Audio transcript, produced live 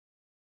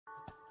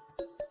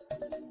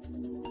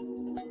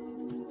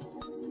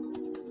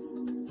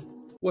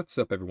What's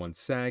up everyone,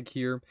 Sag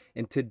here,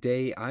 and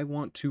today I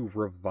want to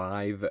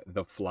revive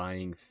the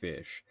flying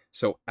fish.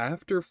 So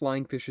after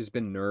flying fish has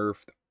been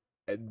nerfed,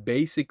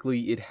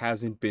 basically it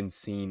hasn't been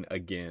seen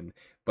again.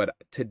 But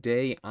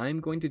today I'm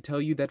going to tell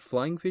you that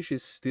flying fish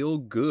is still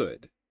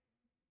good.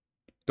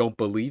 Don't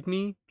believe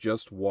me?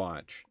 Just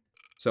watch.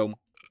 So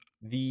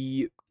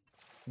the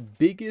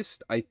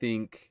biggest, I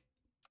think,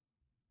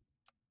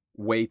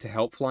 way to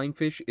help flying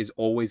fish is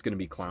always going to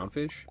be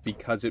clownfish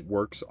because it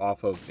works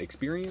off of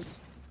experience.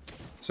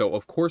 So,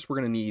 of course, we're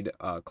going to need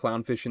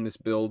clownfish in this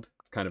build.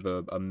 It's kind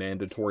of a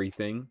mandatory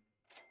thing.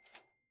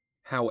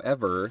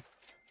 However,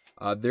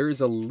 there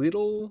is a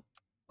little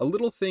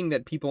thing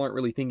that people aren't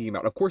really thinking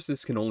about. Of course,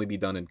 this can only be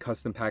done in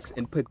custom packs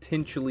and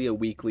potentially a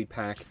weekly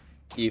pack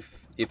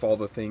if all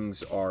the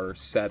things are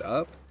set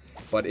up.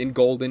 But in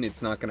Golden,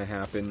 it's not going to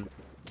happen.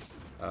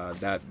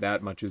 That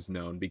much is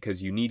known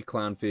because you need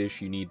clownfish,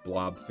 you need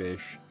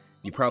blobfish,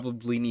 you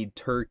probably need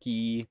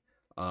turkey.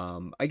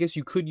 I guess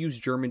you could use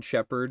German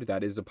Shepherd.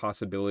 That is a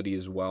possibility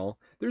as well.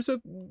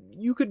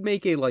 You could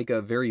make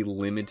a very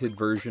limited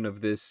version of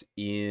this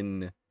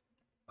in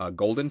a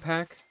Golden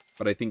Pack,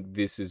 but I think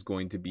this is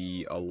going to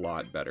be a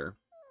lot better.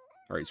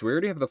 All right, so we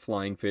already have the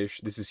flying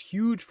fish. This is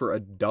huge for a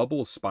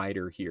double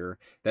spider here.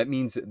 That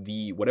means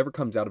whatever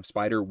comes out of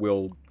spider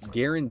will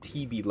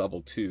guarantee be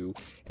level 2.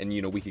 And,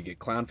 we could get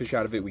clownfish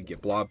out of it. We could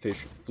get blobfish,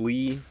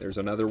 flea. There's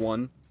another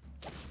one.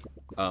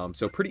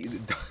 So pretty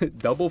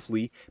double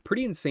flea,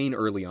 pretty insane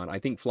early on. I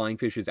think flying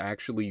fish is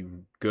actually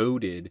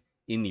goated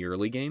in the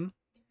early game.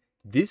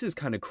 This is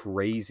kind of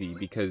crazy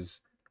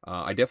because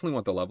I definitely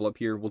want the level up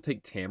here. We'll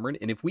take Tamarin,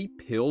 and if we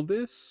pill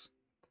this,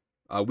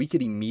 we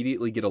could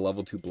immediately get a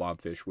level 2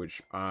 blobfish,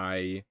 which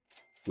I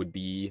would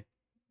be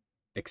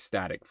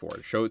ecstatic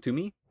for. Show it to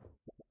me.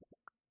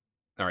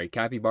 All right,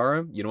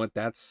 capybara. You know what?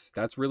 That's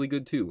really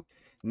good too.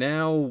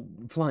 Now,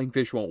 flying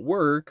fish won't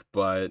work,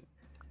 but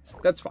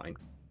that's fine.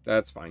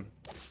 That's fine.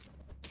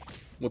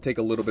 We'll take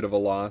a little bit of a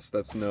loss.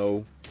 That's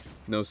no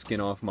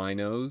skin off my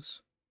nose.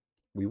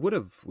 We would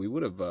have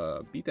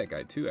beat that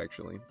guy too,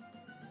 actually.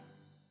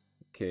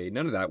 Okay,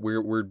 none of that.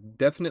 We're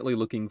definitely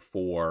looking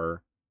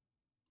for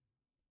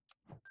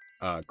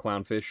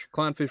clownfish.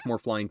 Clownfish, more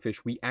flying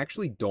fish. We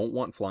actually don't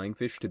want flying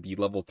fish to be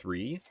level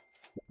 3.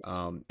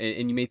 And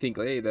you may think,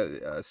 hey,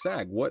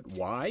 Sag, what?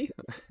 Why?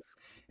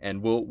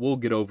 And we'll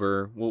get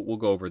over we'll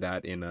go over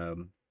that in a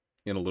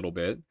little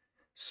bit.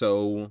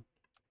 So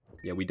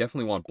yeah, we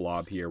definitely want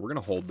blob here. We're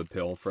gonna hold the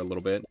pill for a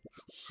little bit.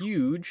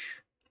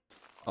 Huge.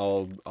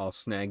 I'll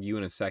snag you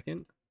in a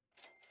second.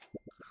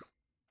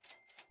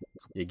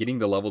 Yeah, getting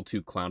the level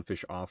 2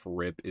 clownfish off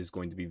rip is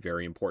going to be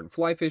very important.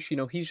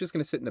 Flyfish, he's just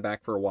gonna sit in the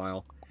back for a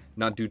while,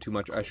 not do too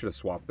much. I should have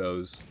swapped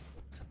those.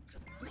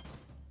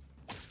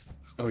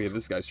 Oh yeah,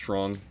 this guy's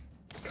strong.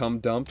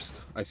 Cum Dumpst.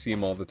 I see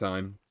him all the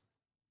time.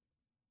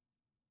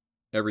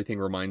 Everything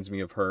reminds me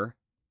of her.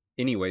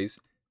 Anyways,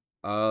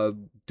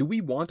 do we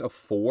want a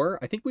 4?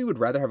 I think we would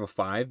rather have a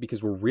 5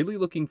 because we're really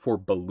looking for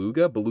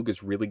Beluga.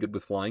 Beluga's really good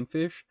with flying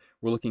fish.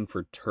 We're looking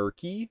for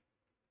turkey.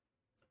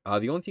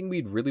 The only thing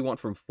we'd really want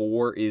from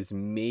 4 is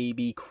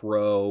maybe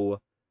crow.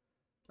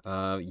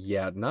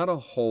 Yeah, not a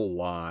whole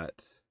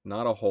lot.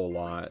 Not a whole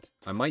lot.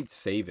 I might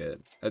save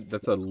it.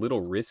 That's a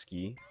little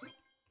risky,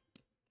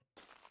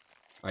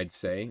 I'd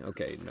say.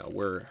 Okay, no,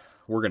 we're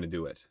gonna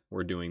do it.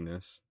 We're doing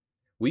this.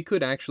 We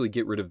could actually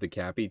get rid of the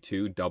Cappy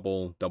too.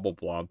 Double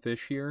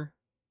blobfish here.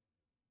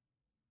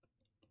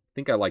 I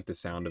think I like the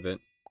sound of it.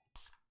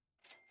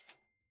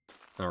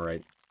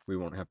 Alright, we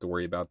won't have to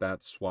worry about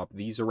that. Swap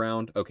these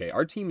around. Okay,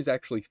 our team is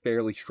actually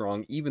fairly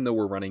strong, even though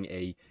we're running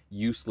a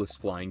useless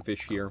flying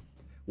fish here.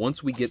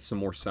 Once we get some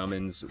more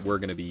summons, we're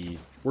gonna be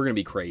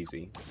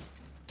crazy.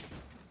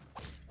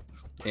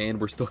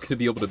 And we're still gonna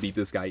be able to beat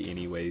this guy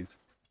anyways.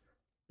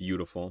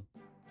 Beautiful.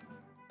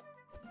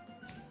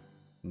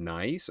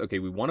 Nice. Okay,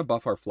 we want to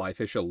buff our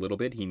flyfish a little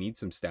bit. He needs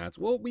some stats.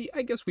 Well,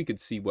 I guess we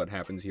could see what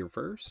happens here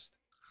first.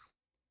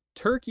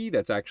 Turkey,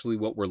 that's actually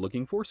what we're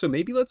looking for. So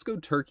maybe let's go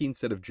turkey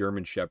instead of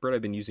German Shepherd.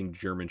 I've been using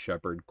German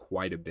Shepherd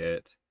quite a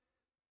bit.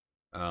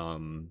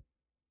 Well,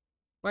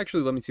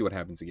 actually, let me see what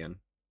happens again.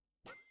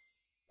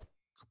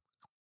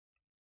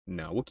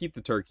 No, we'll keep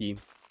the turkey.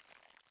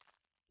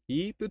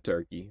 Keep the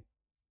turkey.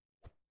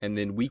 And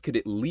then we could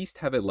at least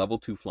have a level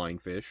 2 flying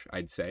fish,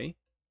 I'd say.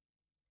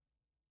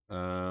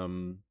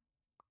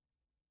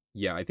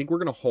 Yeah, I think we're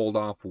going to hold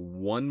off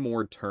one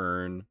more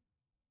turn.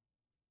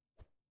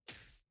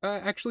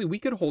 Actually, we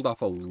could hold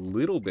off a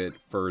little bit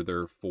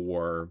further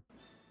for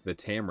the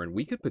Tamarin.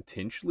 We could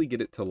potentially get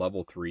it to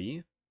level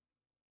 3.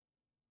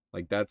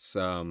 Like, that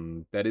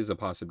is a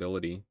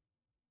possibility.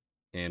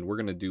 And we're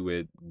going to do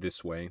it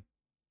this way.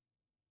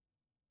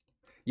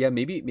 Yeah,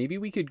 maybe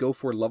we could go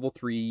for level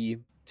 3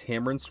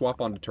 Tamarin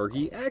swap onto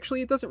Turkey.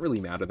 Actually, it doesn't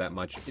really matter that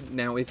much.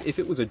 Now, if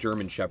it was a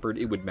German Shepherd,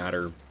 it would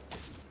matter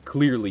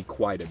clearly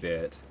quite a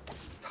bit.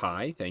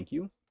 Tie, thank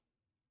you.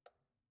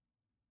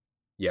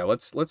 Yeah,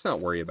 let's not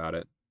worry about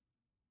it.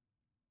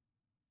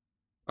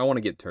 I want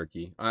to get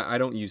turkey. I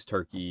don't use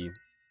turkey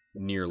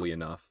nearly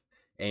enough.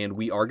 And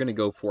we are going to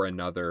go for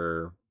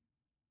another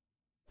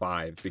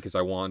 5 because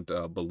I want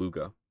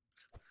Beluga.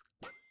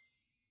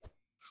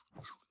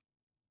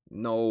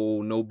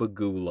 No, no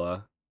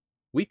Bagula.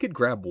 We could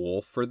grab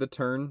Wolf for the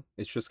turn.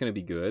 It's just going to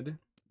be good.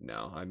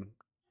 No,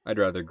 I'd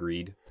rather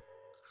Greed.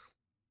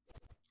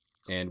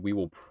 And we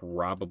will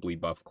probably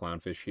buff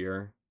Clownfish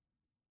here.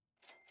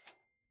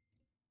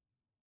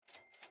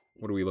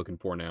 What are we looking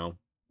for now?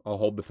 I'll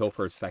hold the pill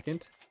for a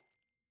second.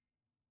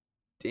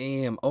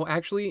 Damn. Oh,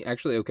 actually,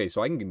 okay,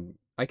 so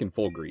I can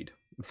full Greed.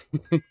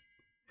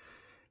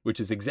 Which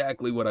is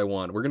exactly what I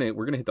want. We're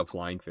gonna hit the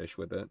Flying Fish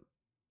with it.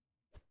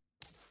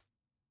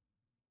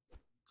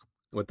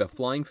 With the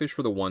Flying Fish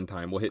for the one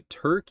time, we'll hit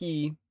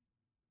Turkey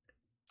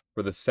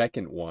for the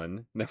second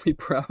one. Now we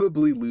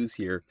probably lose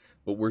here,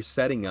 but we're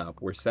setting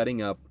up. We're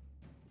setting up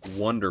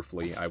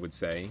wonderfully, I would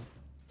say.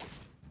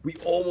 We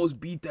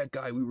almost beat that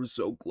guy. We were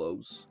so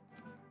close.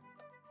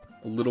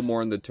 A little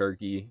more on the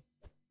Turkey,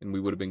 and we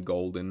would have been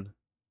golden.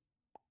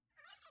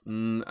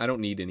 I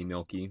don't need any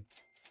Milky.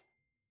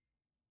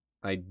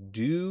 I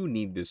do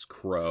need this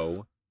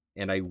Crow,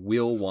 and I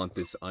will want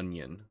this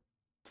Onion.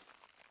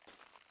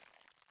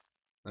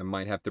 I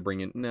might have to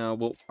bring in... No,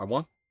 well, I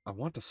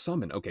want to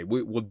summon. Okay,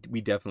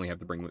 we definitely have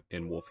to bring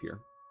in Wolf here.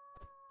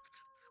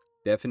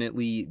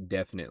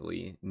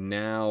 Definitely.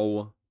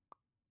 Now,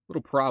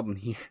 little problem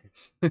here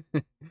is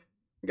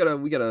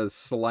we got a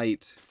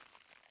slight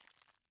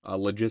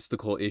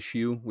logistical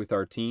issue with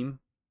our team.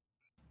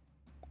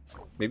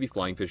 Maybe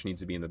Flying Fish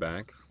needs to be in the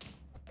back.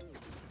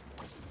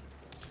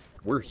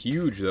 We're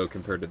huge though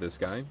compared to this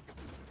guy.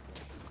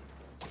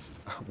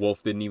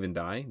 Wolf didn't even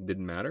die.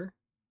 Didn't matter.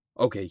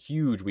 Okay,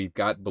 huge. We've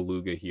got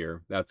Beluga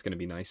here. That's going to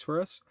be nice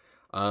for us.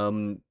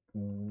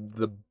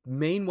 The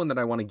main one that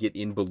I want to get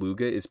in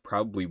Beluga is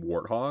probably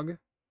Warthog.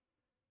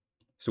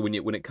 So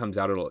when it comes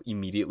out, it'll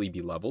immediately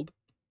be leveled.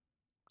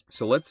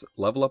 So let's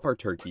level up our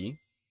Turkey.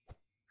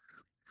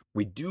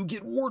 We do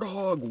get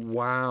Warthog.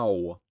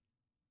 Wow.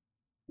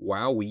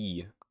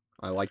 Wowee.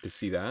 I like to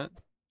see that.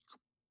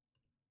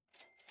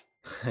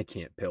 I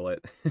can't pill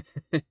it.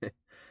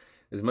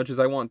 As much as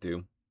I want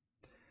to.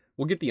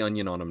 We'll get the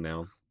Onion on him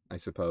now, I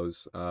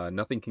suppose.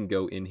 Nothing can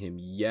go in him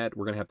yet.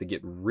 We're going to have to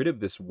get rid of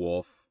this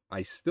Wolf.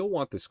 I still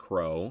want this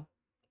Crow.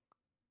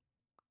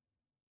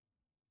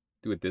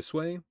 Do it this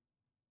way?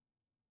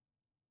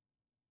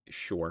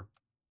 Sure.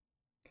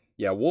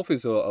 Yeah, Wolf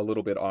is a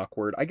little bit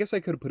awkward. I guess I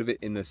could have put it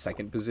in the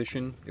second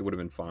position. It would have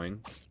been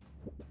fine.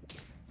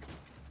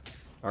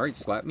 Alright,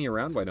 slap me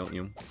around, why don't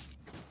you?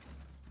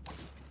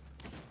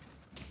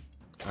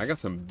 I got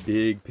some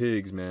big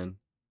pigs, man.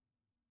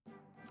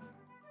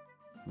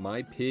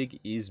 My pig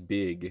is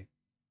big.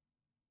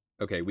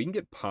 Okay, we can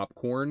get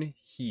Popcorn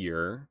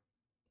here.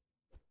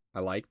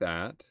 I like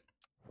that.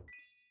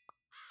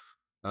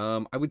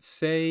 I would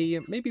say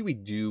maybe we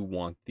do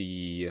want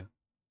the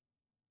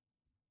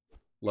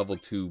level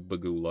 2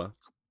 Bagula.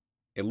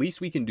 At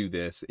least we can do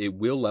this. It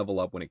will level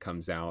up when it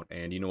comes out.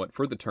 And you know what?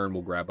 For the turn,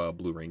 we'll grab a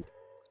Blue Ring.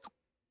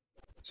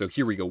 So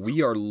here we go.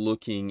 We are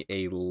looking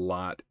a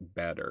lot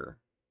better.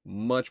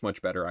 Much,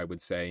 much better, I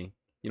would say.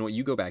 You know what?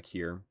 You go back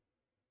here.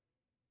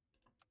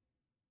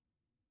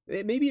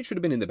 Maybe it should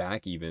have been in the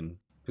back, even.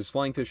 Because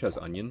Flying Fish has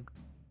Onion.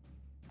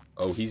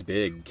 Oh, he's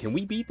big. Can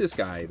we beat this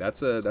guy?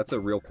 That's a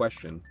real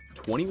question.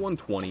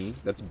 2120.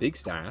 That's big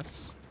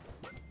stats.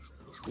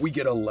 We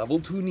get a level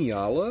 2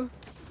 Niala?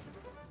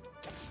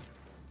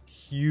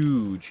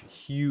 Huge,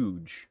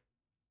 huge.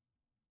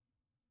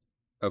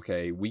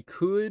 Okay, we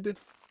could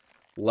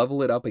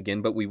level it up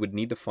again, but we would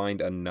need to find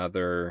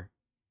another...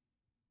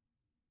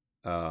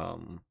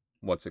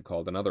 what's it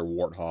called? Another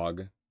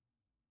Warthog.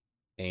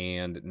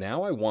 And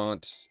now I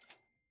want...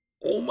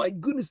 Oh my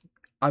goodness!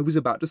 I was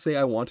about to say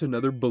I want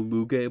another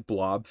Beluga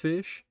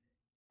Blobfish,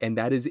 and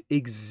that is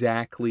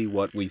exactly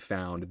what we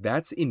found.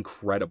 That's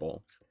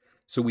incredible.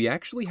 So we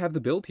actually have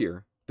the build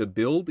here. The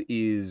build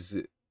is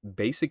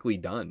basically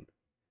done.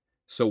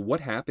 So what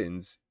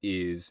happens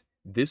is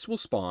this will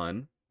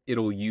spawn,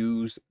 it'll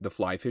use the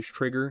Flyfish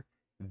trigger.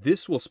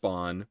 This will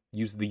spawn,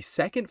 use the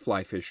second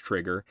Flyfish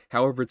trigger,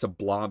 however it's a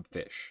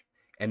Blobfish.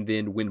 And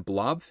then when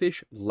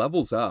Blobfish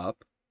levels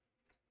up,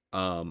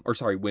 when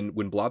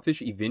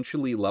Blobfish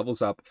eventually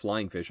levels up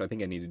Flying Fish, I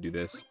think I need to do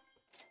this,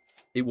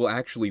 it will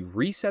actually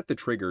reset the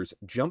triggers,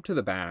 jump to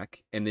the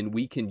back, and then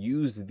we can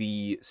use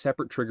the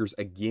separate triggers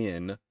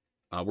again.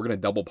 We're going to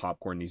double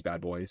Popcorn these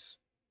bad boys.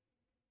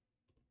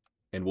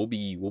 And we'll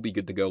be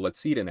good to go. Let's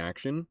see it in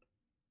action.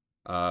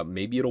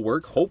 Maybe it'll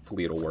work.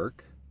 Hopefully it'll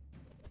work.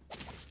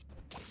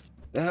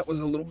 That was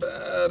a little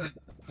bad.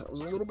 That was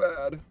a little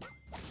bad.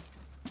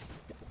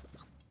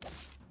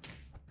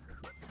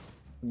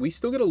 We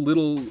still get a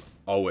little...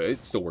 Oh,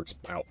 it still works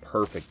out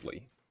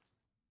perfectly.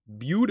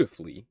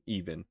 Beautifully,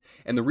 even.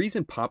 And the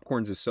reason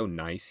Popcorns is so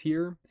nice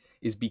here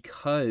is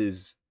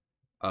because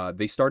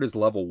they start as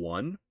level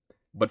 1,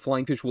 but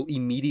Flying Fish will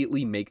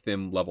immediately make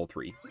them level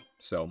 3.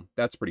 So,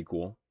 that's pretty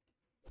cool.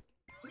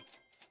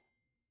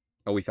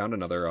 Oh, we found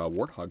another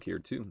Warthog here,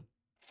 too.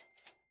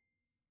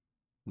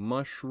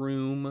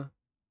 Mushroom.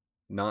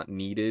 Not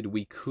needed.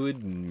 We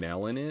could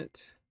melon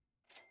it.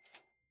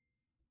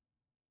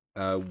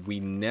 We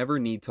never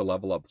need to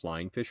level up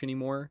flying fish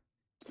anymore.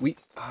 We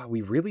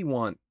really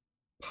want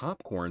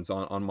popcorns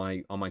on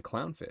my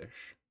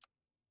clownfish.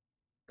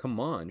 Come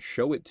on,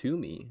 show it to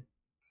me.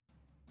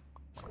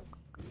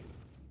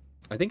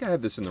 I think I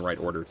have this in the right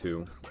order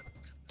too.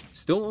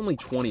 Still only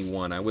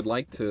 21. I would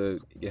like to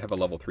have a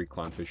level 3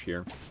 clownfish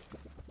here.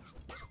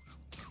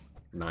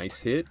 Nice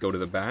hit. Go to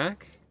the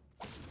back.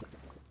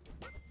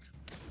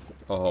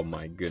 Oh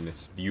my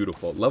goodness.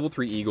 Beautiful. Level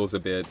 3 eagle's a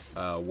bit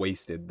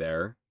wasted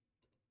there.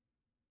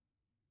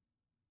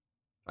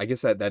 I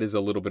guess that is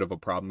a little bit of a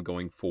problem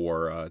going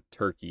for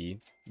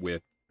turkey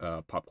with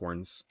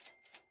popcorns.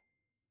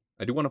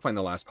 I do want to find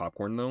the last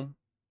popcorn though.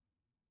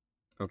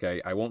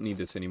 Okay, I won't need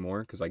this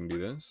anymore because I can do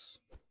this.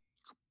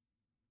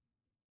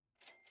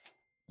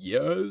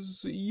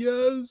 Yes,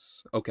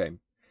 yes. Okay,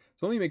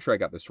 so let me make sure I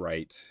got this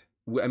right.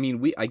 I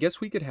mean, I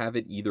guess we could have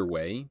it either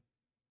way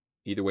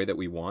that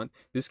we want.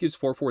 This gives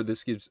 4/4,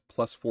 this gives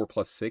 +4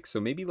 +6, so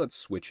maybe let's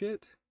switch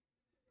it.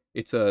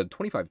 It's a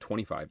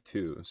 25/25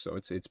 too, so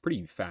it's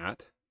pretty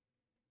fat.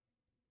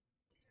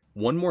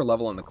 One more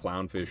level on the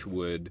clownfish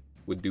would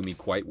do me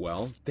quite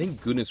well.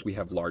 Thank goodness we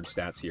have large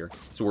stats here.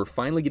 So we're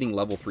finally getting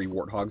level 3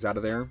 warthogs out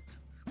of there.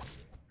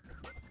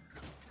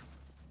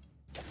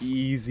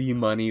 Easy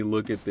money,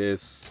 look at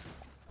this.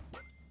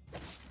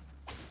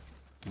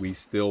 We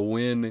still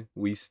win.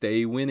 We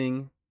stay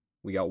winning.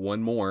 We got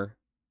one more.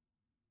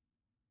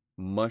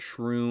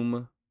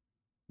 Mushroom.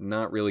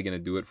 Not really going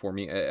to do it for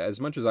me. As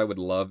much as I would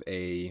love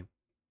a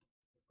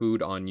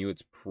food on you,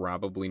 it's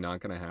probably not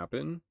going to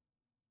happen.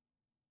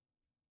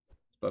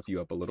 Let's buff you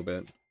up a little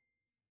bit.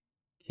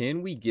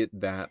 Can we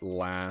get that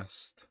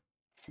last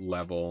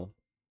level?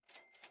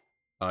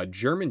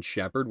 German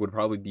Shepherd would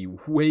probably be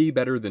way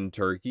better than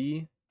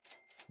Turkey,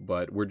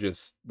 but we're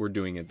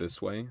doing it this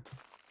way.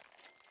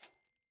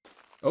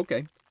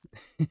 Okay.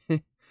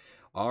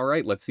 All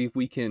right, let's see if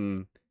we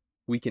can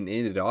end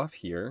it off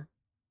here.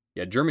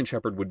 Yeah, German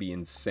Shepherd would be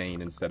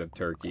insane instead of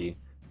Turkey.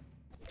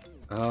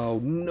 Oh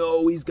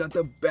no, he's got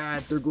the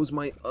bat. There goes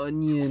my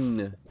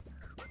onion.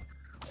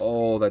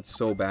 Oh, that's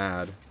so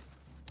bad.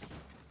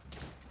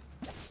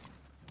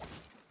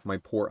 My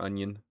poor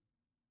onion.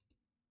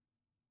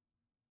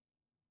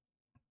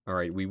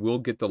 Alright, we will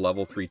get the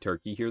level 3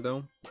 turkey here,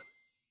 though.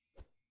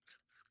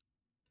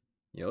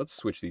 Yeah, let's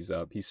switch these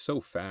up. He's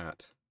so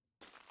fat.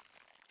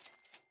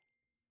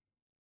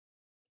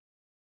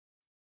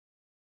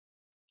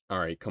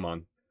 Alright, come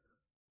on.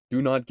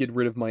 Do not get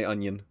rid of my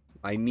onion.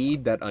 I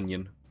need that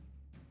onion.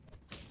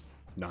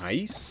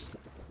 Nice.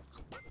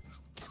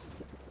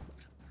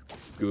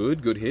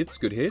 Good hits,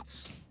 good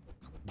hits.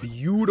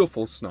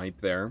 Beautiful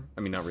snipe there.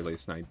 I mean, not really a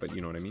snipe, but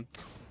you know what I mean.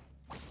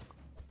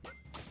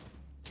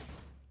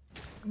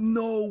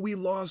 No, we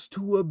lost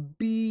to a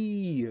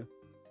bee.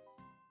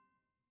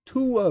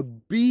 To a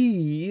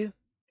bee?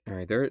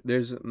 Alright,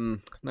 there's not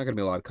gonna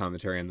be a lot of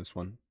commentary on this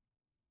one.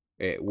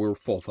 We're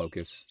full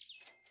focus.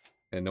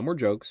 And no more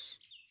jokes.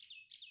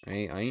 I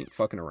ain't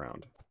fucking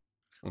around.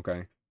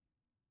 Okay.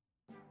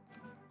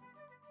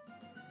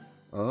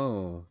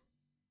 Oh.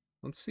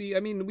 Let's see. I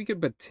mean, we could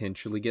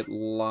potentially get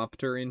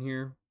Lopter in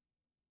here.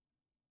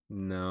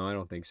 No, I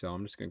don't think so.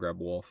 I'm just gonna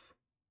grab Wolf.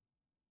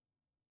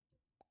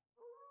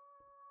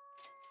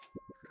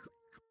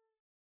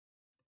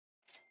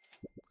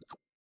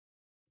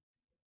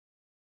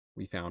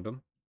 We found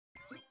him.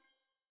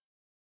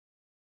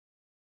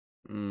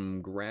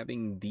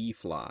 Grabbing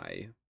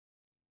D-Fly.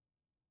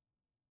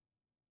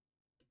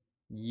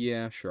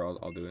 Yeah, sure,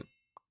 I'll do it.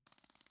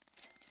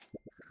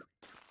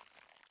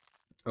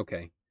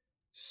 Okay.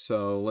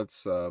 So,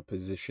 let's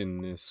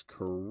position this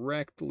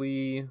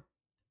correctly.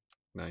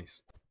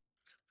 Nice.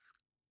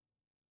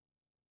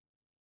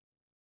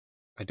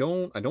 I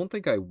don't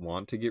think I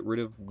want to get rid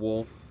of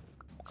Wolf,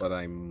 but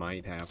I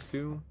might have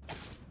to.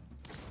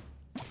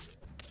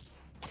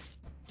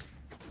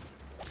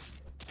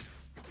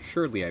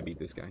 Surely I beat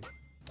this guy.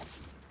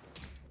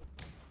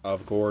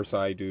 Of course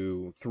I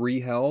do. 3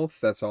 health,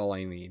 that's all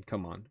I need.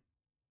 Come on.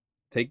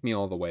 Take me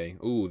all the way.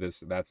 Ooh,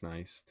 that's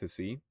nice to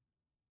see.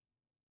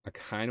 I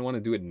kind of want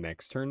to do it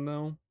next turn,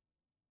 though,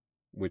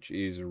 which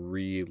is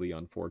really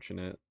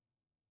unfortunate.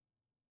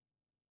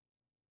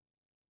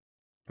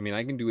 I mean,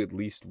 I can do at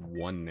least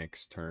one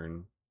next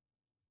turn.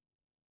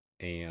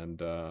 And,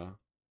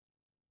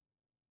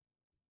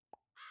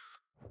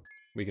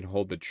 we can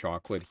hold the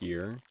chocolate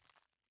here.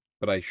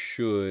 But I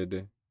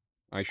should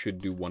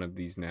do one of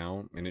these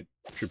now, and it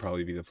should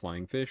probably be the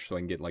flying fish, so I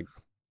can get, like,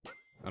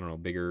 I don't know,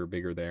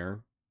 bigger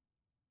there.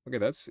 Okay,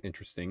 that's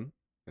interesting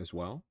as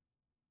well.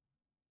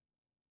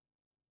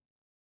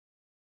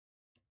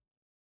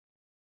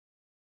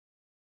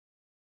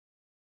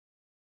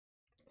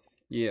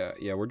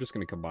 Yeah, we're just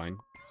gonna combine.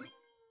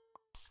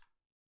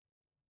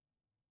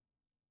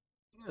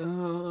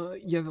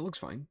 Yeah, that looks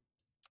fine.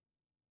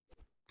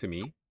 To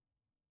me.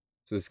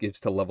 So this gives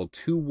to level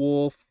 2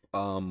 wolf.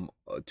 2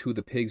 of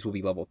the pigs will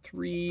be level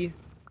 3.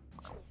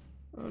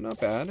 Not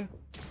bad.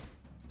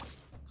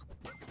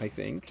 I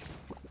think.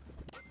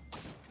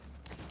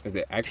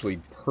 The actually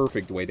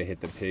perfect way to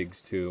hit the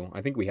pigs, too.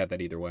 I think we had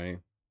that either way.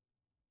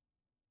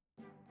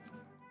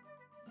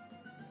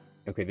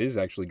 Okay, this is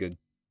actually good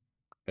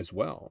as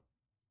well.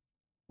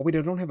 Oh, wait,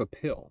 I don't have a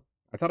pill.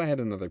 I thought I had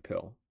another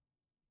pill.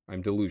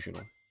 I'm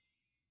delusional.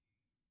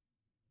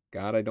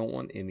 God, I don't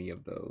want any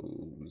of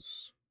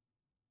those.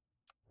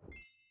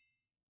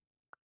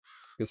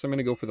 Guess I'm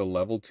gonna go for the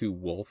level 2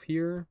 wolf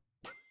here.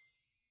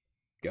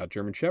 Got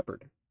German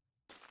Shepherd.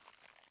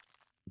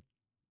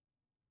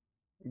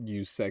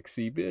 You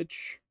sexy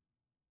bitch.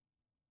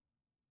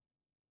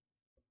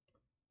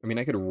 I mean,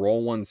 I could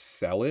roll one,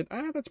 sell it.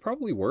 Ah, that's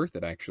probably worth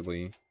it,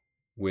 actually.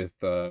 With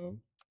the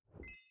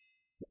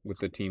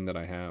team that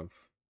I have.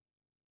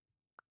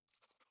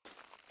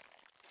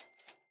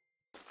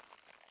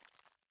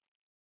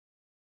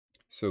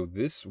 So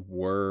this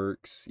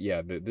works.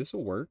 Yeah, this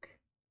will work.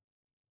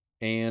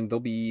 And they'll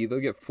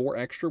get 4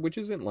 extra, which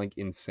isn't like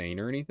insane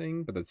or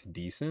anything, but that's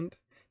decent.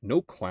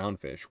 No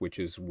clownfish, which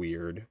is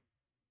weird.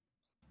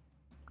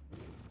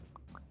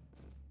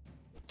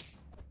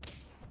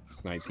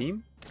 Snipe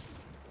team.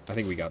 I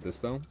think we got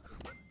this though.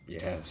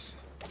 Yes.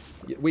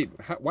 Yeah, wait,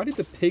 why did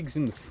the pigs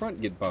in the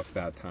front get buffed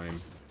that time?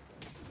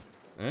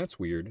 That's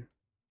weird.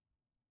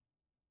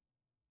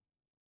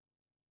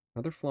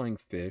 Another flying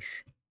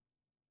fish.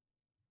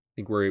 I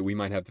think we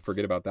might have to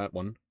forget about that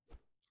one.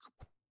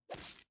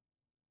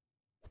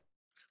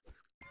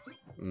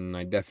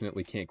 I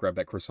definitely can't grab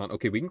that croissant.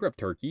 Okay, we can grab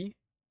turkey.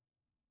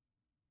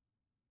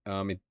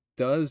 It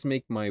does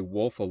make my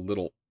wolf a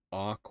little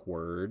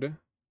awkward.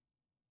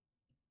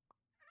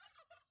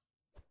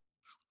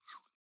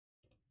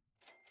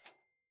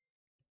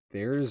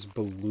 There's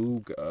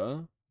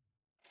beluga.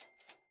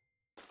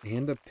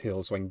 And a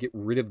pill, so I can get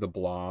rid of the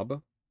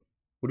blob.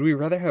 Would we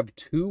rather have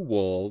 2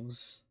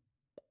 wolves?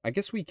 I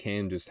guess we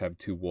can just have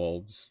 2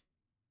 wolves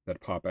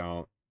that pop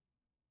out.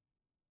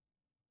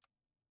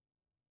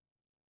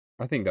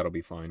 I think that'll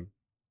be fine.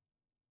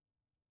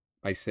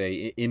 I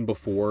say in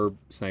before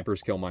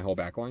snipers kill my whole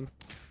backline.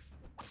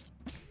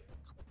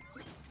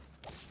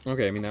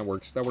 Okay, I mean that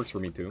works. That works for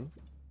me too.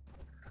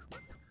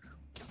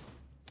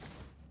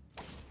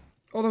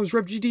 Oh, that was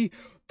Rev GD.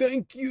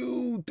 Thank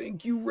you,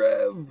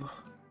 Rev.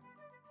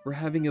 We're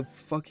having a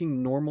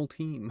fucking normal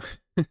team.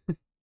 I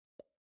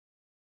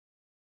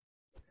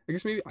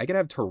guess maybe I could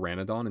have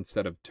Pteranodon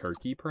instead of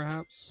Turkey,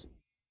 perhaps.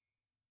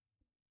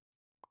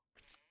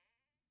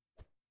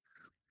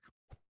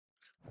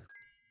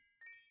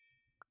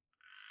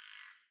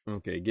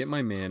 Okay, get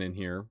my man in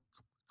here.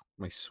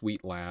 My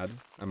sweet lad.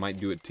 I might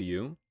do it to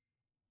you.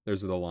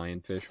 There's the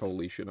lionfish.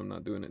 Holy shit, I'm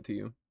not doing it to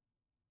you.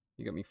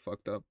 You got me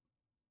fucked up.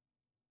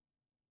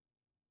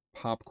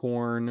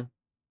 Popcorn.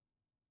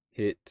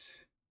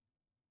 Hit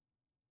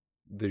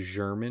the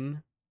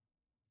German.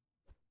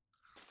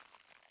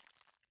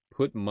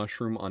 Put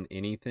mushroom on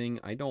anything.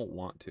 I don't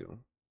want to.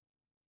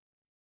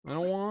 I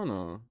don't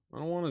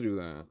wanna do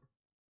that.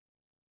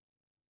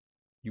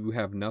 You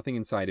have nothing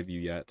inside of you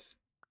yet.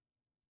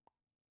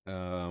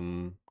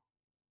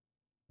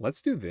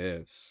 Let's do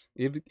this.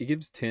 It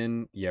gives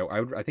 10. Yeah,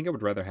 I think I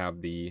would rather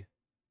have the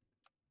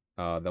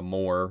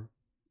more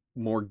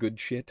good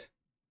shit.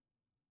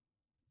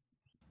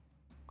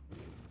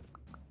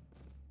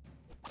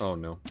 Oh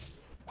no.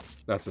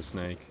 That's a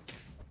snake.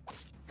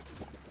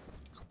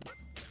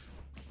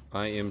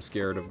 I am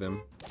scared of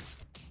them.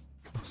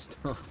 Oh,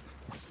 stop.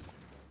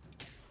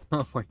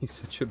 Oh, why are you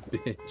such a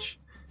bitch?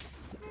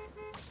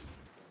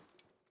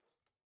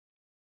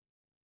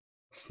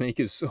 Snake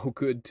is so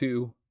good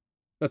too.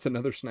 That's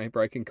another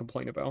sniper I can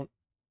complain about.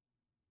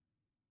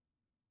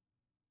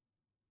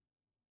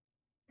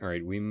 All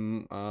right,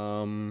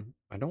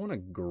 I don't want to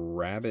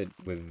grab it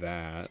with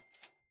that.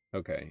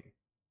 Okay.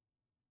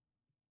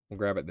 We'll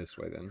grab it this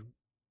way then.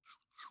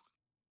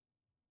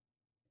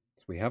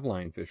 So we have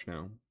lionfish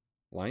now.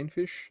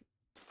 Lionfish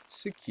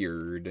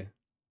secured.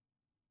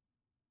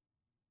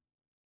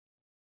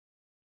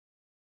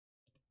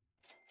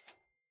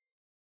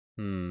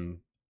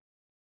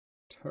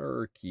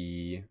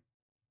 Turkey.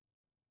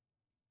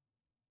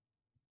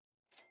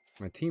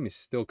 My team is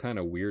still kind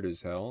of weird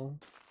as hell.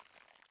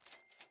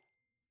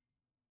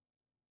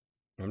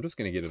 I'm just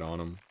going to get it on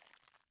them.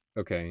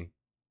 Okay.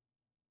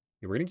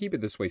 Yeah, we're going to keep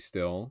it this way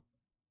still.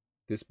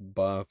 This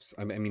buffs.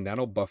 I mean,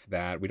 that'll buff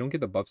that. We don't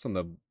get the buffs on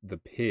the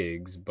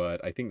pigs,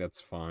 but I think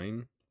that's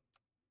fine.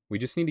 We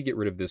just need to get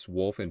rid of this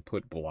wolf and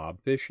put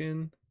blobfish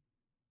in.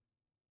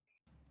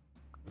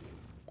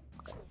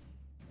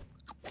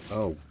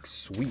 Oh,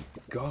 sweet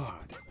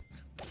God.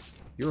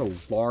 You're a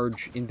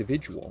large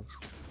individual.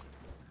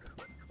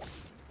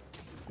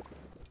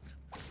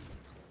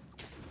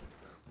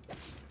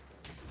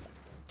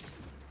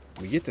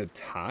 We get to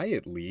tie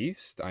at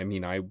least. I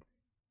mean, I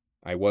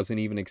wasn't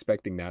even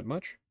expecting that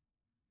much.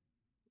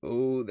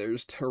 Oh,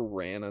 there's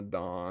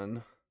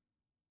Pteranodon.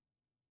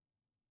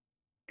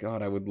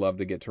 God, I would love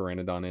to get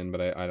Pteranodon in,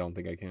 but I don't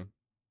think I can.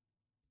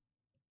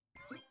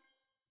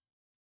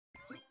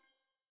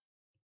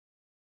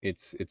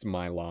 It's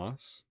my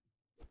loss.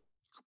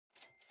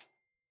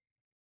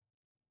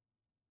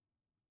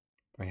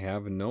 I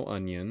have no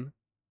onion.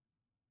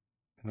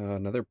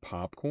 Another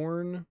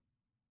popcorn?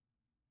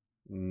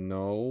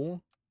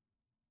 No.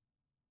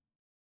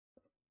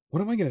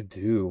 What am I gonna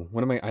do?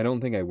 I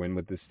don't think I win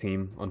with this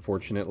team,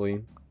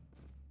 unfortunately.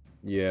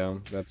 Yeah,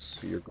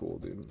 you're cool,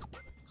 dude.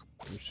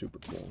 You're super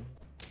cool.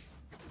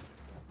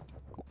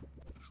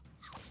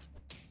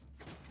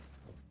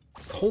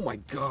 Oh my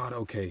god,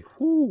 okay.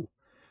 Whoo!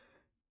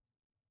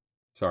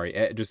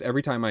 Sorry, just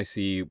every time I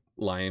see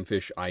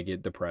lionfish, I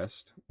get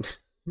depressed.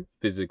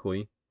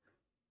 Physically.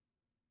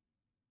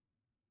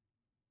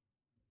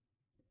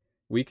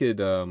 We could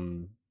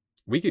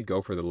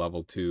go for the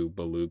level 2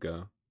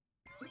 beluga.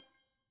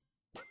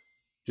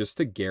 Just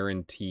to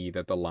guarantee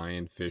that the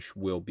lionfish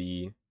will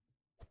be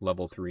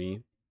level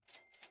 3.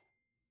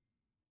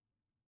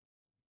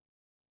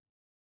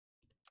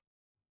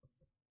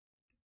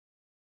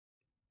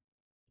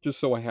 Just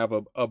so I have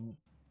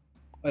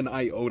an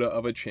iota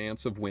of a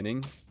chance of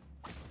winning.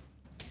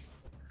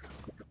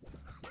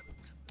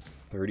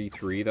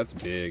 33, that's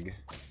big.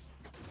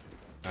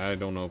 I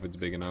don't know if it's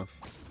big enough.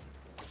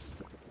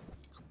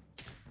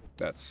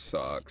 That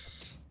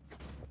sucks.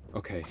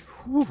 Okay,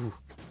 whew.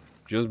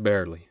 Just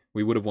barely.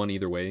 We would have won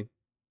either way.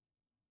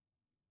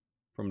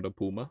 From the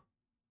Puma.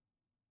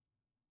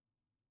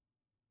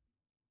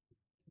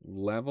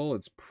 Level,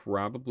 it's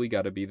probably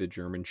got to be the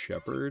German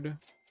Shepherd.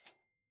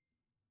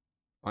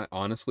 I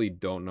honestly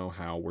don't know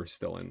how we're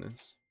still in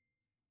this.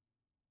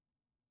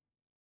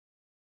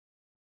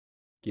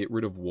 Get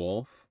rid of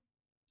Wolf.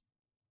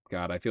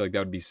 God, I feel like that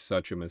would be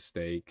such a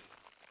mistake.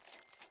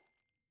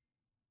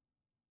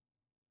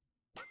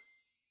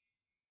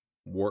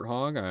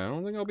 Warthog, I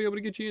don't think I'll be able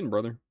to get you in,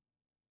 brother.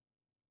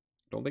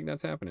 Don't think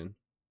that's happening.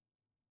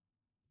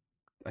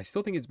 I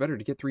still think it's better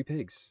to get 3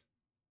 pigs.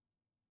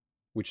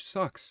 Which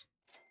sucks.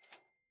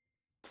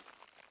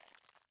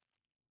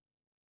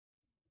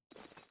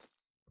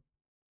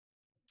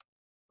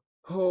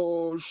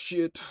 Oh,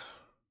 shit.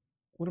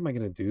 What am I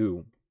gonna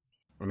do?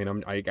 I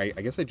mean, I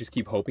guess I just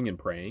keep hoping and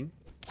praying.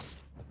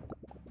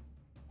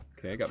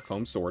 Okay, I got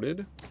foam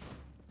sorted.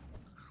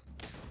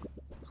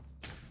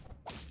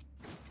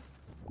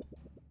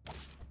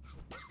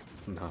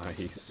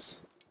 Nice.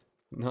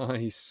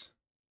 Nice.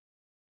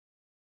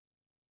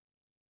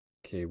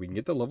 Okay, we can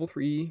get the level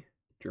 3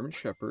 German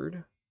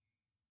Shepherd.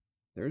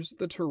 There's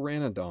the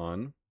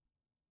Pteranodon.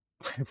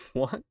 I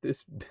want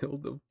this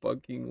build to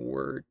fucking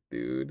work,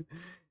 dude.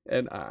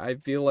 And I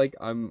feel like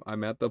I'm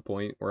at the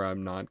point where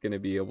I'm not gonna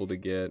be able to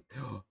get...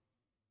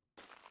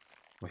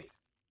 Wait.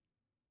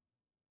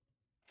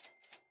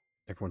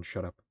 Everyone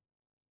shut up.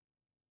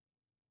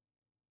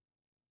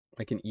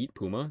 I can eat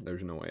Puma?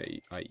 There's no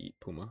way I eat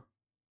Puma.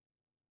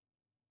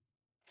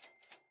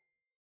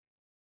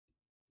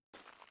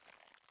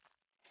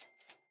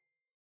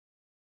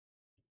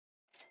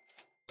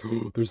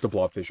 There's the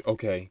blobfish.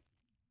 Okay.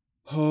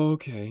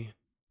 Okay.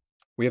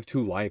 We have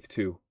 2 life,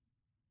 too.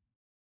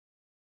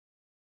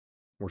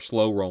 We're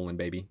slow rolling,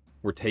 baby.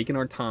 We're taking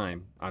our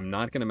time. I'm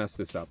not gonna mess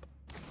this up.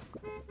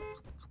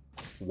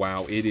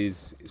 Wow, it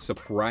is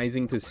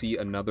surprising to see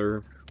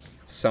another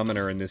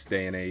summoner in this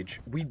day and age.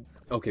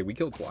 Okay, we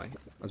killed Fly. I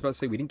was about to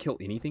say, we didn't kill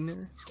anything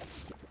there?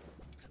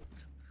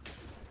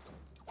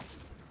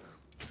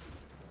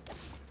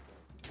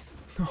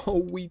 Oh,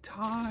 we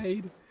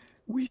tied.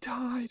 We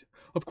tied.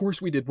 Of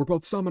course we did. We're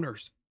both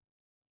summoners.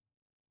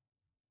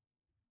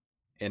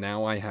 And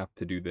now I have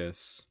to do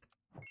this.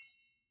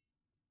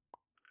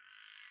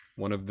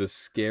 One of the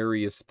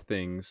scariest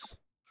things.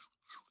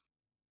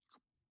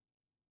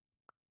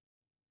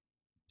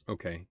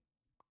 Okay.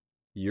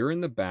 You're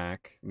in the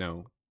back.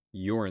 No,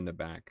 you're in the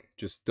back.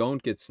 Just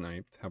don't get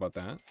sniped. How about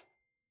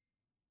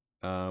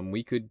that?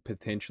 We could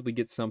potentially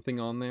get something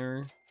on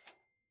there.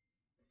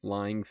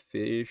 Flying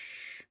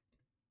fish.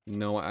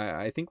 No,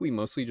 I think we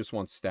mostly just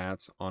want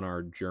stats on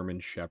our German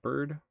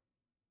Shepherd.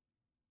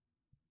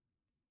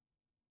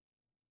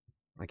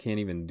 I can't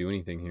even do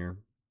anything here.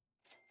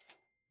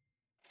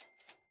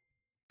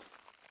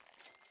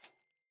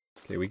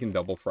 Okay, we can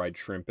double fried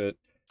shrimp it.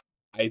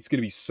 It's going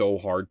to be so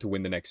hard to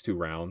win the next 2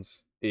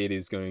 rounds. It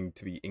is going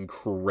to be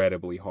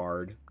incredibly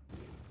hard.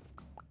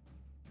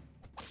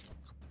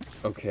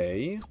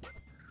 Okay.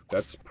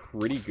 That's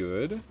pretty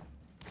good.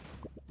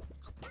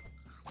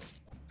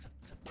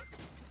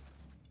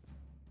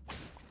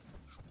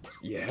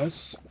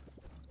 Yes.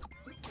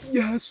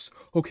 Yes.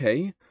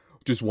 Okay.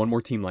 Just one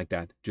more team like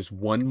that. Just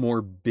one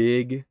more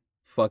big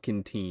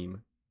fucking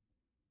team.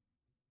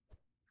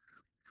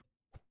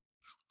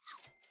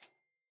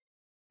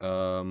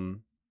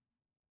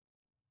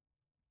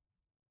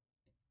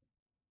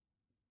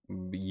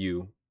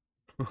 You.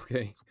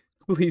 Okay.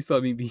 Please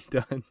let me be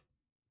done.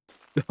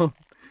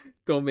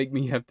 Don't make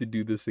me have to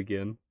do this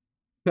again.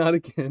 Not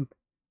again.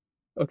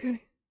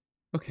 Okay.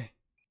 Okay.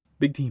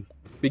 Big team.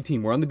 Big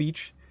team. We're on the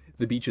beach.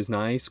 The beach is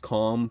nice,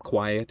 calm,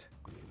 quiet.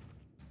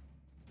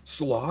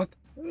 Sloth?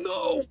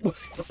 No! What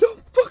the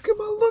fuck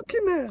am I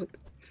looking at?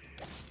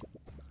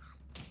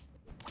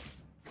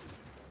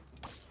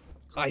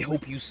 I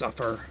hope you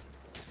suffer.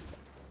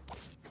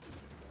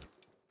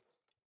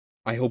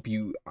 I hope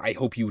you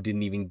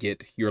didn't even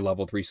get your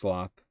level 3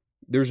 sloth.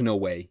 There's no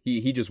way.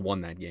 He just won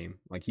that game.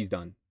 Like, he's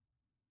done.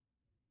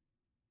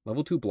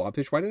 Level 2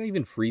 blobfish. Why did I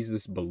even freeze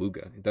this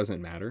beluga? It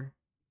doesn't matter.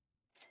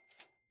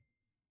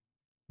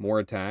 More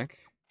attack.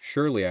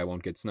 Surely I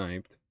won't get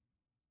sniped.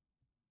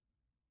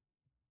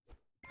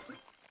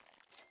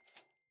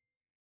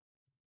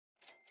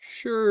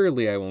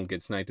 Surely I won't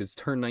get sniped. It's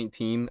turn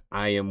 19.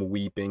 I am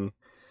weeping.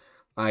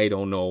 I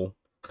don't know.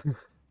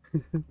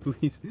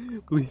 Please,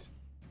 please.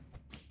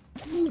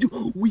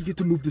 We get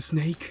to move the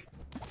snake.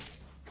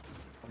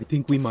 I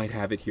think we might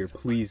have it here.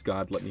 Please,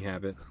 God, let me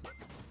have it.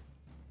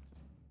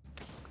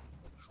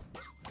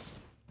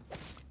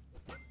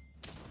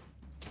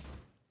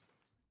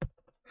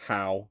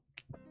 How?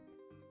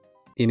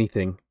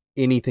 Anything.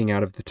 Anything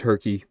out of the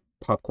turkey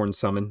popcorn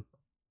summon.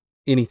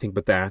 Anything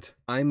but that.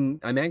 I'm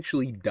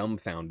actually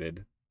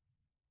dumbfounded.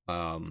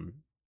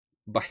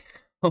 By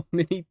how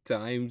many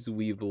times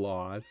we've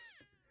lost.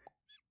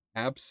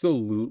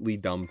 Absolutely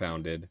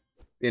dumbfounded.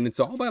 And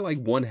it's all by like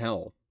 1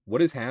 health.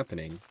 What is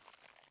happening?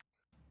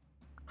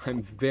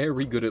 I'm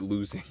very good at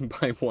losing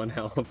by 1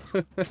 health.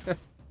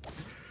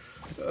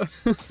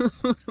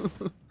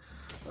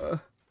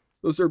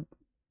 Those are...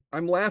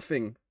 I'm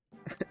laughing.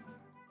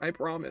 I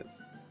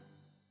promise.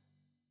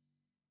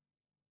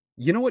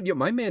 You know what?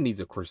 My man needs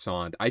a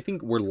croissant. I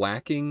think we're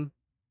lacking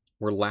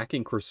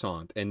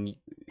croissant. And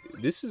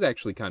this is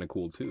actually kind of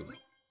cool, too.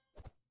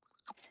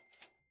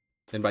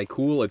 And by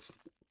cool,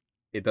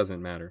 it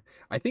doesn't matter.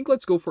 I think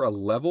let's go for a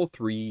level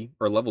 3,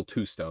 or level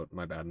 2 stout.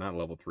 My bad, not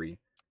level 3.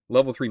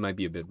 Level 3 might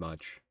be a bit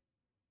much.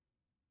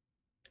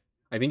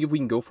 I think if we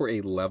can go for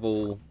a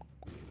level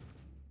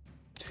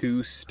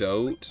 2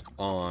 stout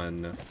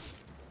on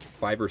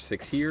 5 or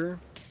 6 here,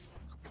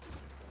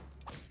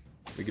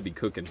 we could be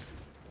cooking.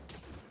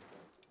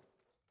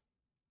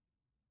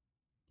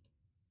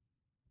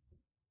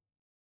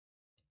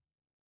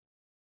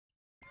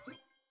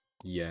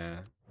 Yeah.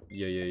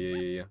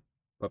 Yeah.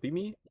 Puppy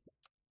meat?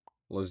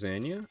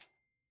 Lasagna?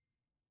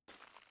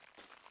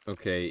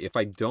 Okay, if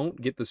I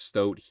don't get the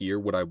stoat here,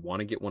 would I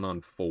want to get one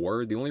on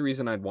 4? The only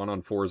reason I'd want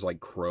on 4 is like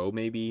crow,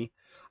 maybe.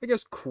 I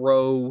guess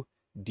crow,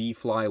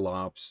 D-fly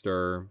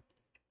lobster.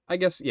 I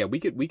guess, yeah, we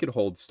could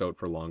hold stoat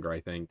for longer, I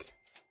think.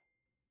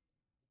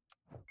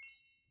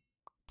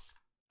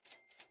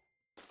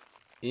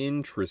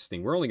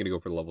 Interesting. We're only going to go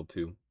for level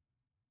 2.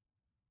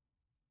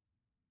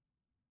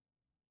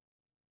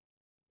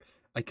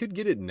 I could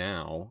get it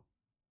now.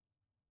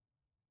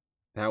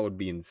 That would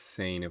be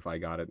insane if I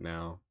got it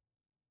now.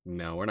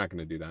 No, we're not going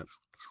to do that.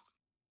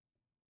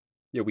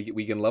 Yeah,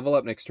 we can level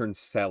up next turn,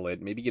 sell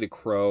it. Maybe get a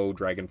crow,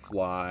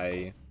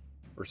 dragonfly,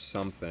 or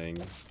something.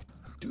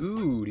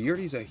 Dude, he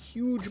already has a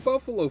huge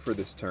buffalo for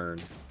this turn.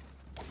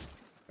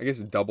 I guess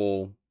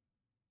double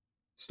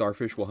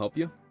starfish will help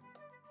you.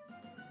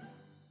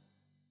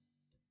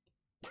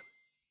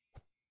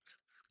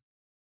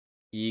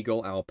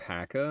 Eagle,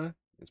 alpaca.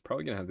 It's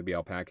probably going to have to be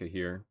alpaca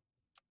here.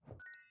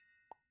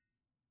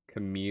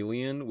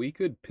 Chameleon. We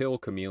could pill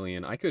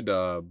chameleon. I could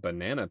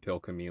banana pill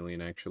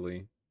chameleon,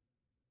 actually.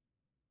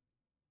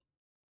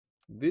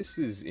 This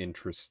is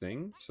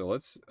interesting. So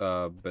let's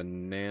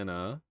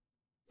banana.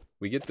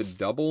 We get the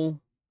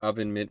double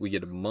oven mitt. We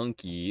get a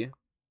monkey.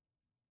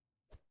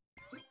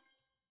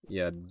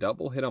 Yeah,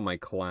 double hit on my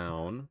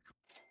clown.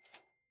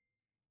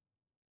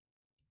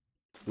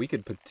 We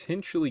could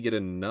potentially get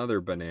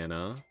another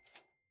banana.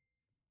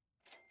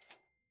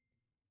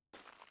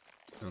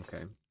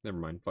 Okay, never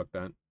mind. Fuck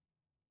that.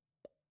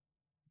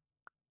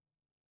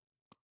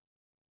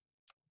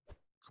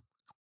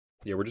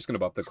 Yeah, we're just gonna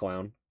buff the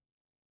clown.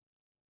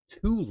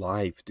 2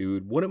 life,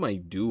 dude. What am I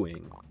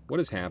doing? What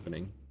is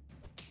happening?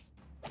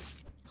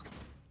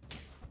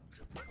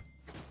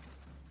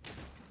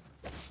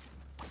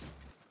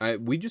 There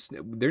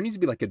needs to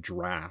be like a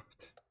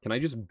draft. Can I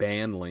just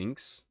ban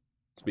links?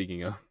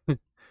 Speaking of.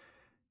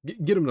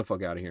 Get him the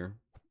fuck out of here.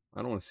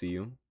 I don't want to see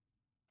you.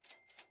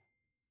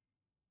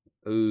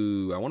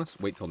 Ooh, I want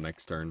to wait till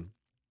next turn.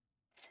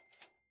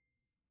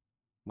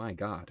 My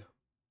god.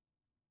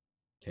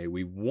 Okay,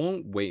 we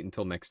won't wait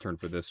until next turn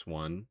for this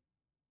one.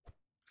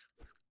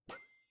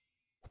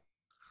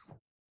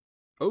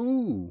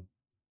 Ooh,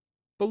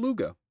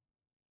 beluga.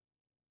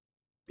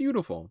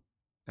 Beautiful,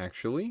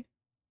 actually.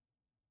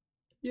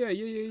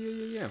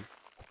 Yeah.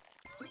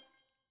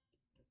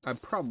 I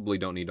probably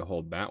don't need to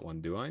hold that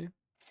one, do I?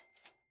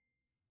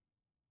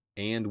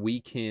 And we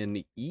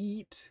can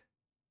eat.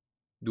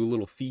 Do a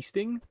little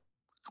feasting.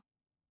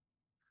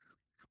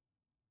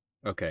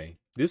 Okay,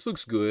 this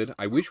looks good.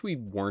 I wish we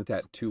weren't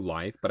at 2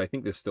 life, but I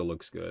think this still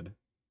looks good.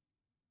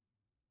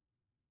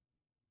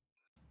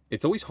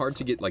 It's always hard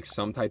to get like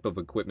some type of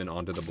equipment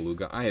onto the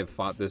beluga. I have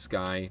fought this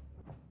guy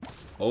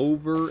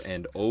over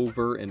and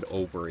over and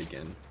over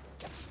again.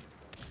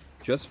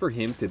 Just for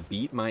him to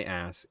beat my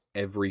ass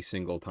every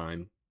single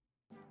time.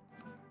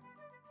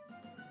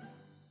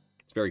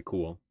 It's very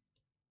cool.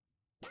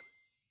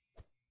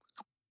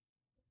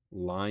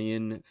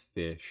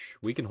 Lionfish.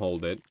 We can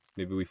hold it.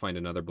 Maybe we find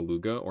another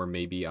beluga, or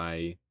maybe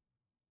I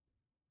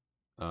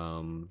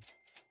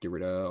get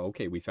rid of...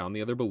 Okay, we found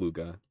the other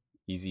beluga.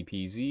 Easy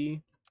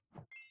peasy.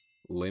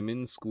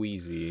 Lemon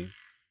squeezy.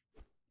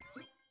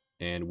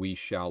 And we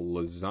shall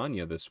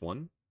lasagna this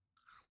one.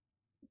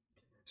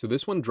 So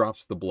this one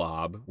drops the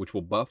blob, which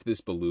will buff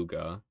this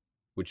beluga,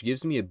 which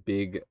gives me a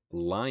big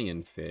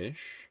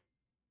lionfish,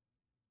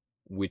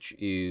 which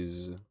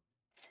is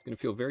going to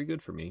feel very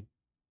good for me.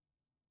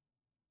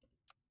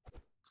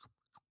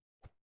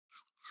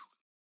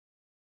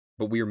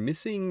 But we are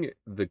missing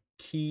the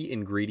key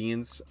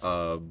ingredients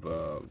of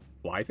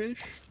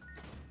flyfish.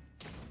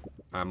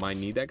 I might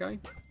need that guy.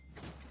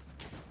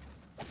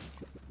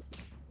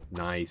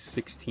 Nice,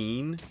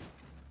 16.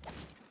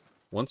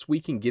 Once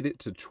we can get it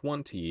to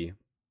 20,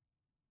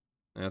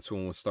 that's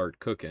when we'll start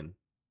cooking.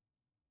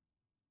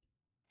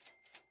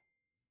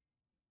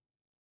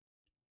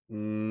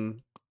 Yeah,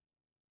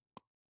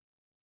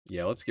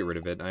 let's get rid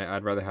of it.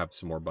 I'd rather have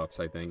some more buffs,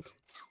 I think.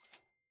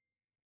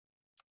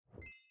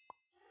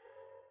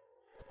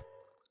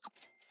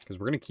 Because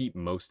we're going to keep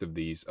most of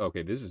these.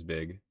 Okay, this is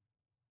big.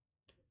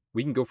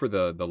 We can go for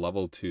the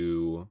level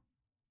 2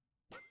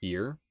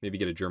 here. Maybe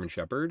get a German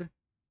Shepherd.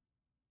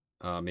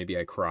 Maybe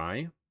I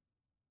cry.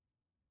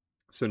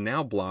 So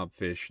now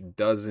Blobfish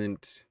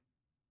doesn't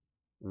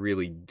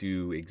really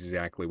do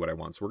exactly what I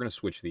want. So we're going to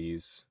switch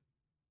these.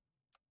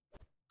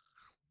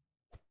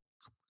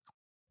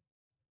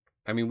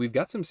 I mean, we've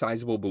got some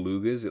sizable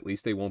belugas. At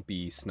least they won't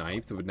be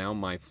sniped. But now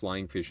my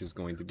flying fish is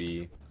going to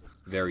be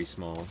very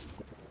small.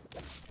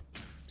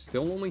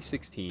 Still only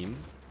 16.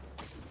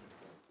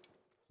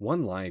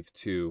 1 life,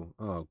 too.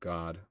 Oh,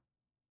 God.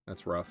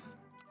 That's rough.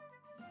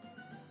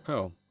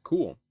 Oh,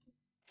 cool.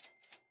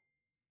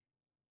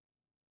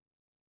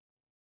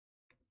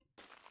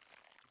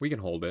 We can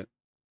hold it.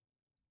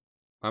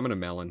 I'm going to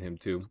melon him,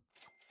 too.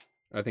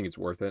 I think it's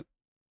worth it.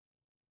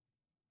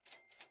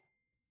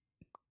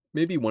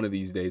 Maybe one of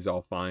these days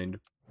I'll find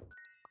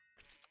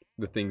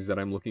the things that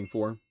I'm looking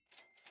for.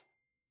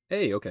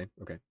 Hey, okay,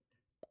 okay.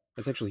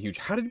 That's actually huge.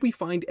 How did we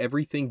find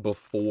everything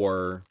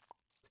before...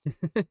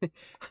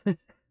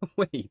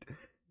 Wait.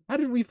 How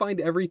did we find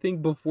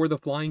everything before the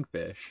flying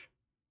fish?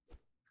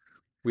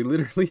 We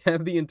literally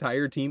have the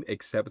entire team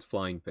except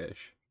flying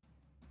fish.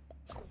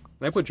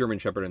 And I put German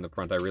Shepherd in the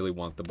front. I really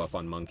want the buff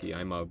on Monkey.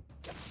 I'm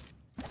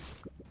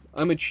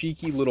a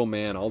cheeky little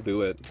man. I'll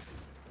do it.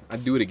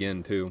 I'd do it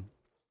again, too.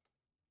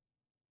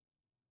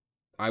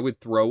 I would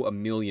throw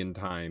 1,000,000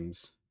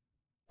 times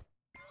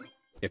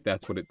if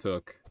that's what it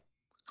took.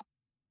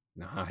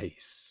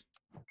 Nice.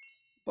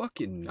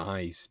 Fucking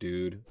nice,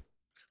 dude.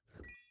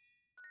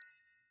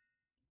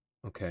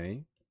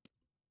 Okay.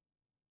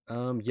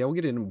 Yeah, we'll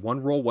get in 1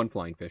 roll, 1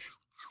 flying fish.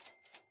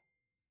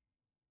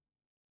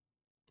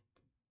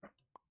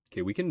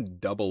 Okay, we can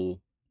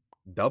double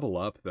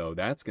up, though.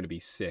 That's gonna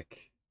be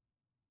sick.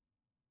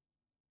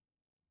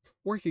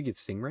 Or I could get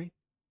Stingray.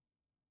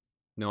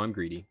 No, I'm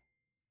greedy.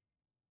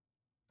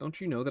 Don't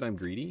you know that I'm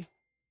greedy?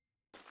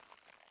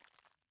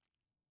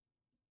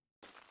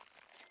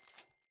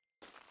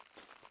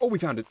 Oh, we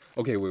found it.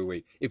 Okay,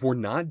 wait. If we're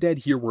not dead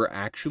here, we're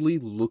actually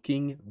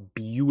looking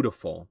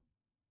beautiful.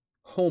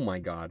 Oh my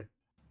god.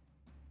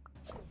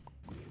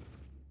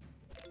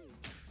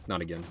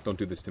 Not again. Don't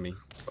do this to me.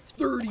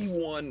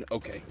 31.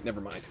 Okay,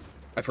 never mind.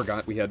 I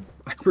forgot we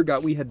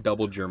had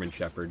double German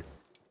Shepherd,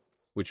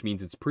 which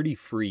means it's pretty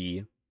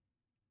free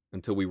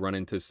until we run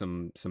into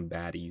some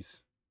baddies.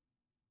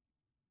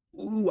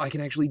 Ooh, I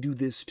can actually do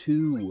this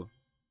too.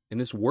 And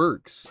this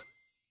works.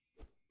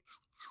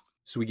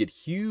 So we get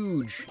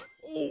huge.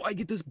 Oh, I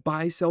get to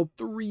buy, sell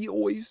 3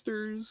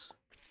 oysters.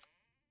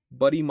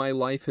 Buddy, my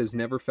life has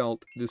never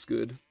felt this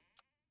good.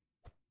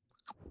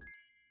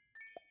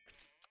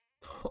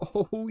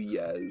 Oh,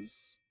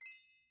 yes.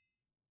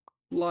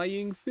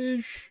 Flying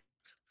fish.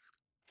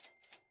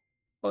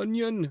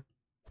 Onion.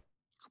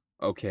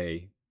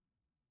 Okay.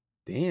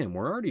 Damn,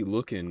 we're already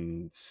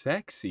looking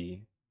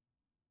sexy.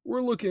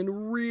 We're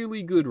looking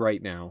really good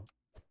right now.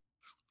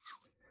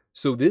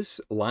 So this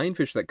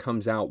lionfish that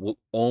comes out will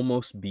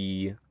almost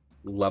be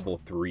level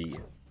 3.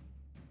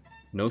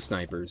 No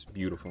snipers.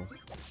 Beautiful.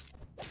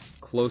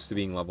 Close to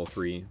being level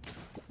 3.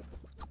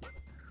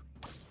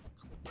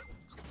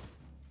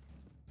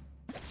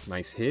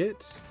 Nice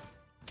hit.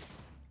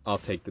 I'll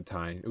take the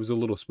tie. It was a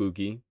little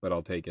spooky, but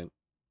I'll take it.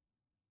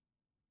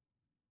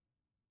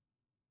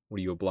 What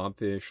are you, a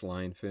blobfish,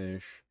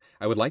 lionfish?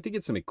 I would like to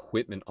get some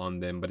equipment on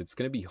them, but it's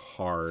going to be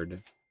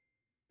hard.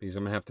 Because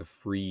I'm going to have to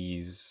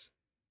freeze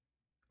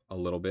a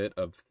little bit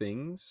of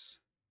things.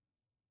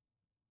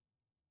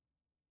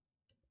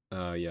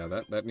 Yeah,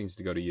 that needs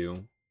to go to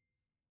you.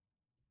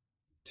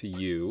 To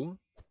you.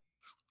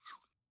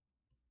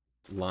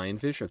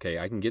 Lionfish. Okay,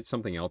 I can get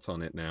something else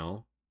on it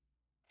now.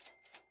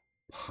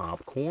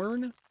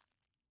 Popcorn?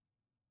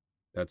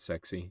 That's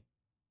sexy.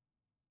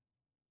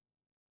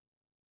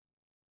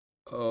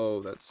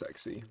 Oh, that's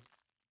sexy.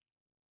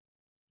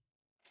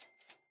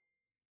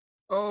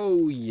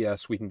 Oh,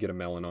 yes, we can get a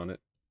melon on it.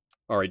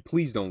 Alright,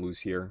 please don't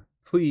lose here.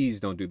 Please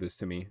don't do this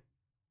to me.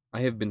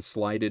 I have been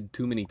slighted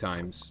too many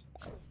times.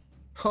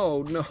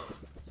 Oh, no.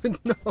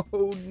 No.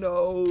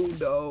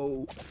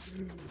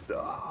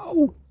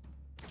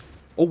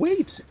 Oh,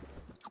 wait.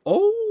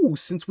 Oh, Oh,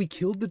 since we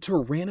killed the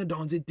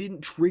Pteranodons, it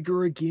didn't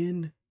trigger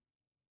again.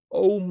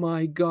 Oh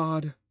my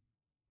god.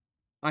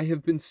 I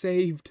have been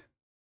saved.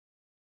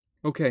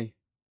 Okay.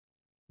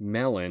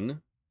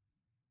 Melon.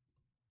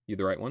 You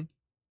the right one?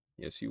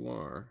 Yes, you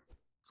are.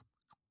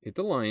 Hit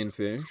the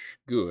lionfish.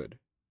 Good.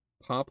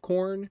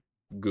 Popcorn.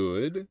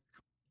 Good.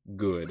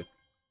 Good.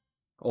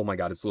 Oh my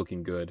god, it's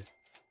looking good.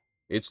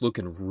 It's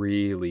looking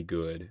really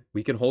good.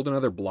 We can hold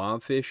another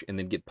blobfish and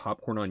then get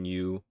popcorn on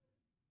you.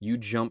 You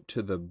jump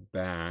to the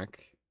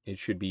back. It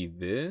should be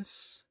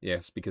this.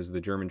 Yes, because the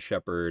German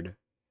Shepherd.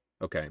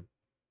 Okay.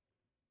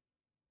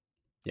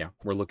 Yeah,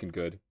 we're looking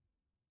good.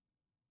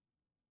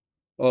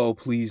 Oh,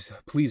 please,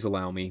 please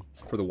allow me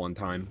for the one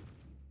time.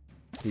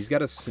 He's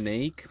got a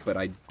snake, but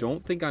I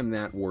don't think I'm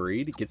that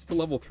worried. It gets to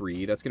level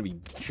 3. That's going to be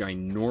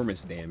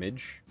ginormous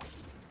damage.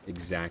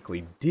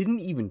 Exactly. Didn't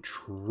even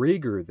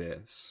trigger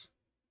this.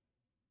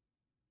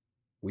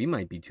 We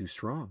might be too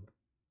strong.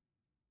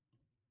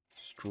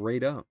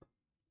 Straight up.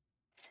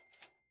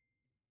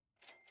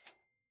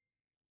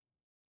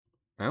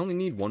 I only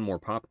need one more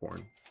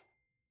popcorn.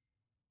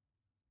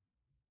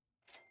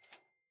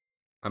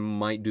 I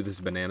might do this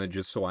banana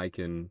just so I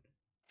can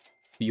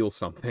feel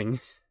something.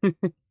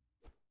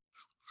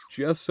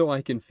 Just so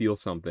I can feel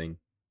something.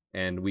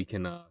 And we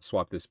can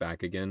swap this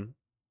back again.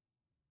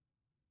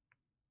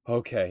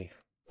 Okay.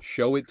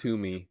 Show it to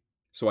me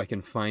so I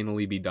can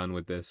finally be done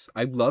with this.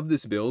 I love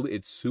this build.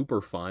 It's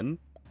super fun.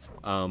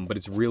 But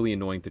it's really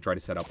annoying to try to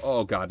set up.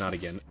 Oh god, not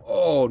again.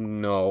 Oh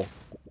no.